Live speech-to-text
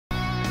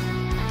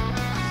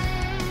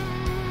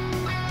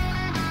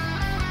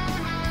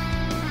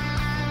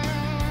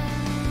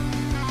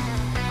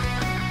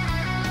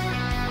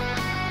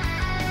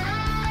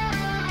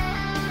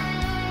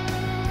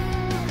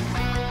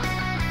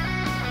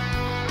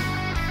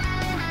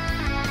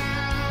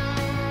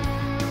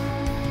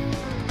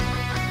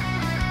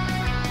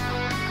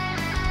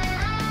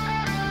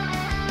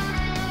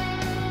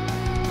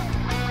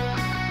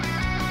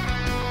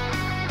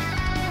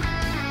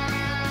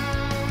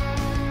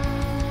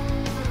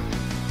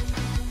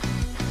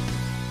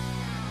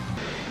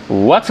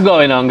What's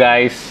going on,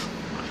 guys?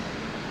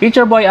 It's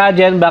your boy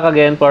Ajen back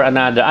again for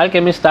another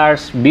Alchemy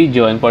Stars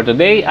video, and for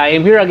today I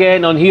am here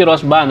again on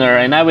Hiiro's banner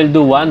and I will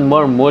do one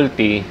more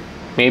multi,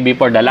 maybe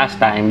for the last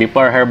time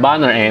before her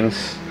banner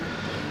ends.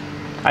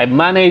 I've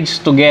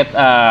managed to get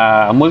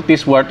a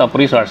multi's worth of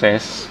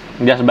resources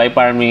just by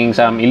farming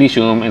some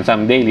Elysium and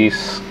some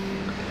dailies.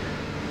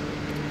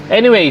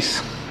 Anyways,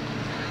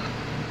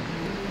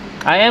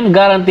 I am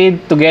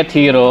guaranteed to get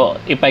Hiiro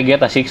if I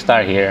get a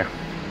 6-star here,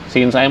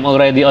 since I'm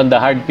already on the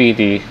hard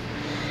PT,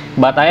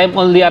 but I am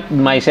only at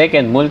my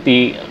second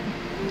multi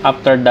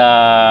after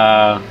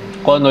the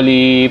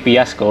Connolly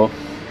fiasco.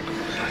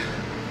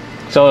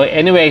 So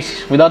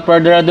anyways, without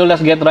further ado,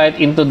 let's get right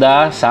into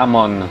the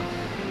summon.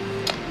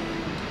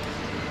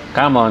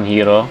 Come on,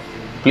 Hiiro,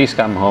 please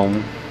come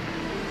home.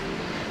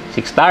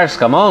 6 stars,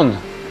 come on.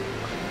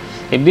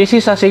 If this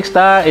is a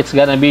 6-star, it's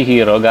gonna be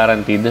Hiiro,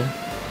 guaranteed.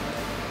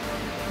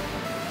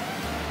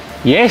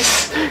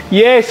 Yes!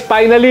 Yes,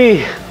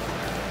 finally!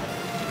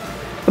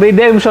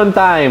 Redemption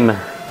time!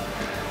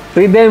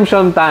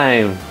 Redemption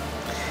time!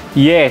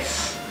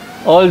 Yes!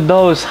 All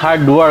those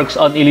hard works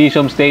on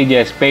Elysium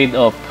stages paid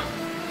off.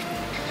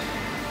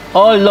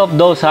 All of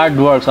those hard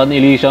works on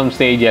Elysium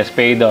stages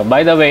paid off.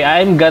 By the way,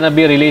 I'm gonna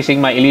be releasing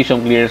my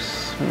Elysium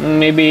clears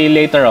maybe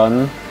later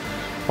on,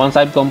 once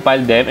I've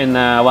compiled them and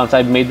once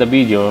I've made the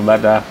video.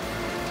 But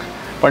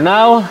for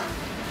now,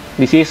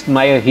 this is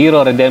my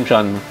Hiiro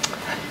redemption.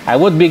 I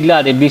would be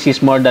glad if this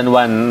is more than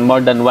one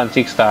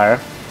 6-star.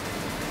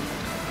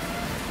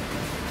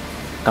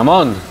 Come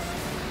on,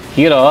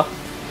 Hiiro,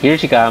 here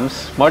she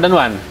comes. More than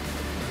one.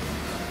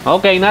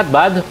 Okay, not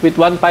bad with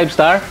 1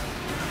 5-star.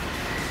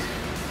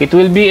 It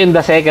will be in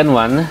the second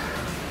one,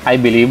 I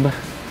believe.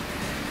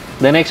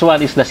 The next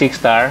one is the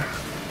 6-star.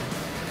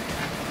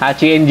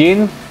 Hachi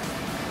engine.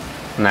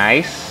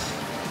 Nice.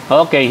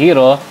 Okay,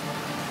 Hiiro.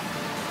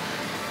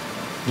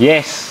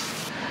 Yes.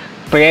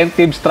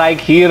 Preemptive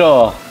strike,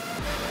 Hiiro.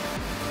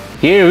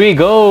 Here we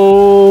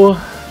go.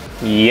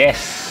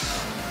 Yes.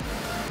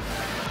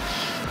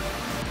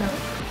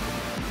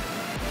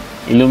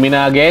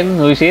 Illumina again.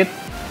 Who is it?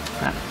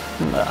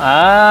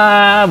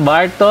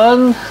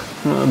 Barton.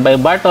 By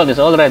Barton is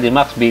already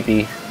max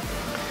BT,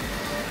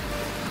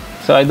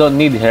 so I don't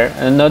need her.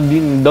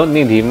 Don't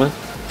need him.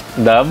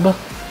 Dub.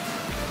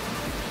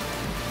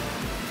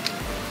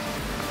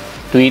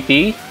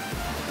 Tweety.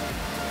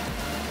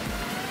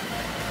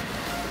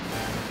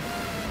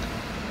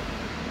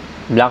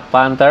 Black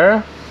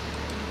Panther.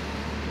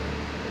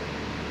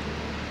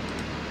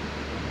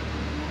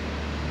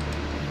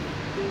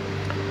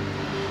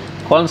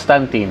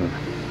 Constantine.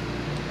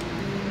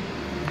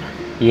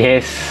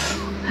 Yes.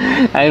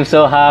 I'm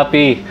so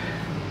happy.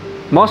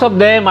 Most of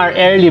them are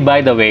early,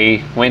 by the way.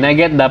 When I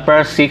get the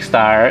first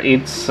 6-star,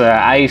 it's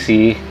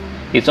icy.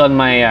 It's on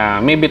my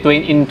maybe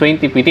within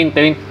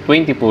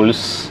 20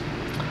 pulls.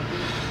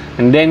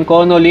 And then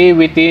Connolly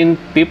within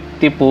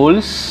 50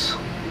 pulls.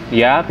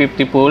 Yeah,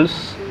 50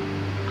 pulls.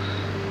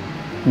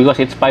 Because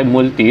it's 5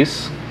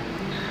 multis.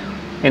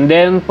 And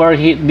then for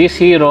this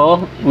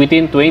Hiiro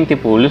within 20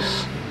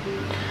 pulls.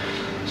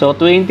 So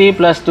 20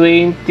 plus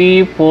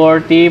 20,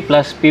 40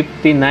 plus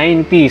 50,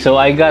 90. So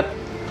I got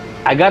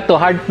to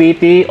hard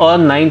PT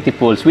on 90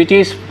 pulls, which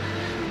is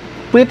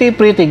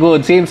pretty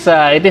good, since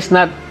it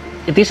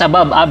is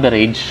above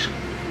average.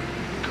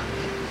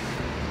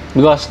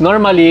 Because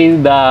normally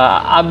the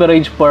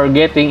average for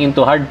getting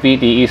into hard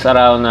PT is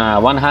around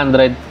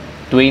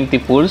 120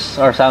 pulls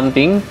or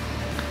something,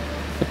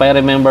 if I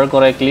remember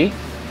correctly.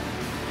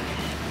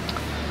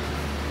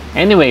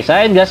 Anyways,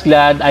 I'm just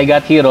glad I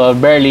got Hiiro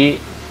very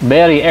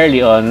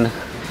early on,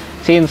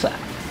 since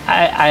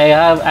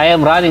I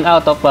am running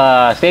out of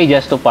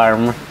stages to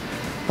farm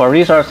for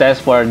resources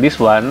for this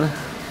one.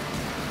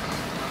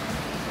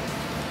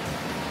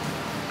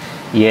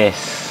 Yes,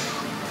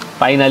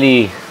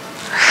 finally.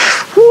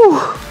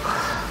 Whew.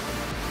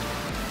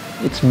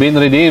 It's been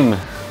redeemed.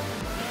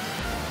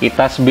 It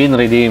has been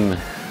redeemed.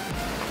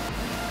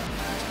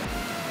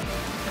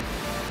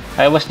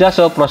 I was just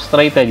so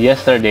frustrated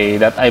yesterday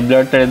that I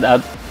blurted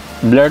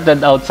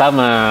out some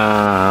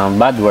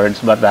bad words,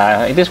 but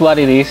it is what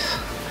it is.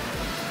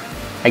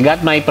 I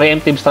got my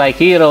preemptive strike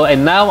Hiiro,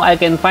 and now I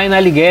can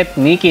finally get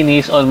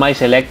Nikinis on my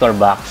selector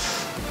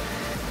box,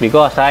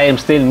 because I am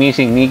still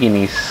missing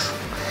Nikinis.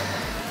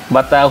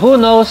 But who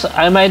knows,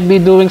 I might be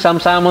doing some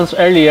summons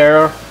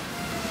earlier.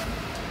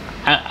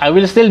 I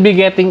will still be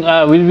getting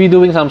will be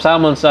doing some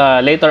summons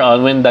later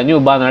on when the new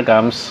banner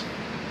comes,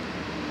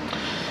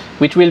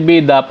 which will be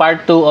the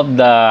part 2 of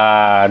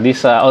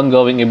this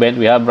ongoing event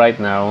we have right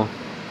now.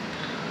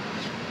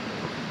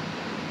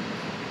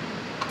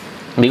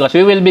 Because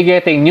we will be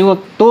getting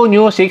 2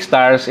 new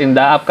 6-stars in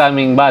the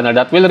upcoming banner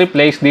that will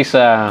replace this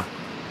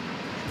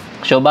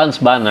Shoban's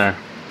banner.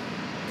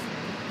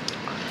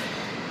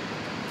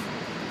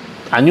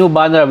 A new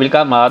banner will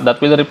come out that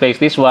will replace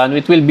this one.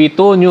 It will be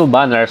 2 new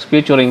banners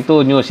featuring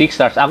 2 new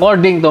 6-stars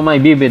according to my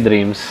BB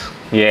dreams.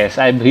 Yes,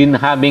 I've been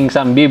having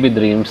some BB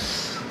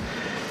dreams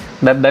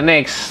that the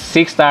next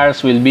 6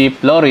 stars will be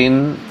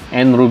Florin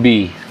and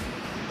Ruby.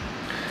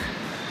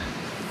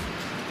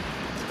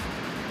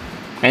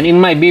 And in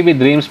my BB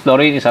dreams,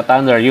 Fluorine is a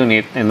thunder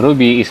unit and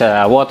Ruby is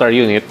a water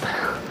unit.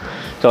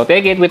 So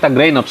take it with a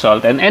grain of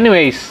salt. And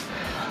anyways,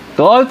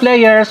 to all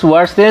players who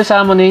are still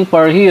summoning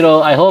for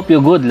Hiiro, I hope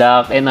you good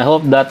luck and I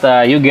hope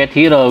that you get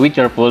Hiiro with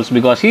your pulls,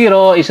 because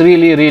Hiiro is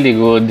really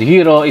good.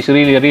 Hiiro is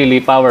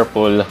really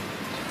powerful.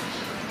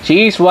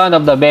 She is one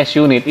of the best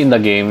unit in the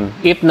game,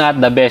 if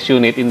not the best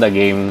unit in the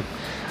game.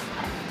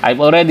 I've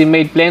already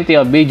made plenty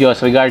of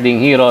videos regarding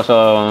Hiiro,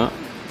 so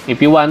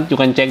if you want, you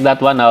can check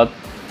that one out.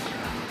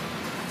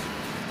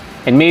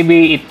 And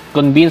maybe it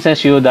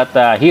convinces you that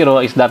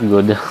Hiiro is that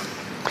good.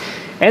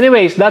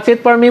 Anyways, that's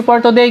it for me for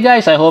today,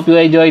 guys. I hope you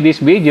enjoyed this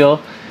video.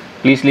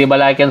 Please leave a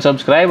like and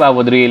subscribe. I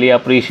would really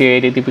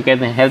appreciate it if you can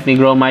help me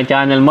grow my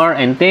channel more.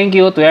 And thank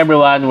you to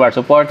everyone who are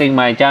supporting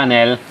my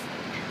channel.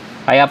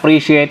 I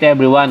appreciate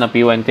every one of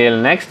you. Until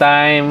next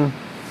time,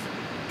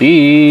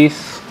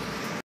 peace.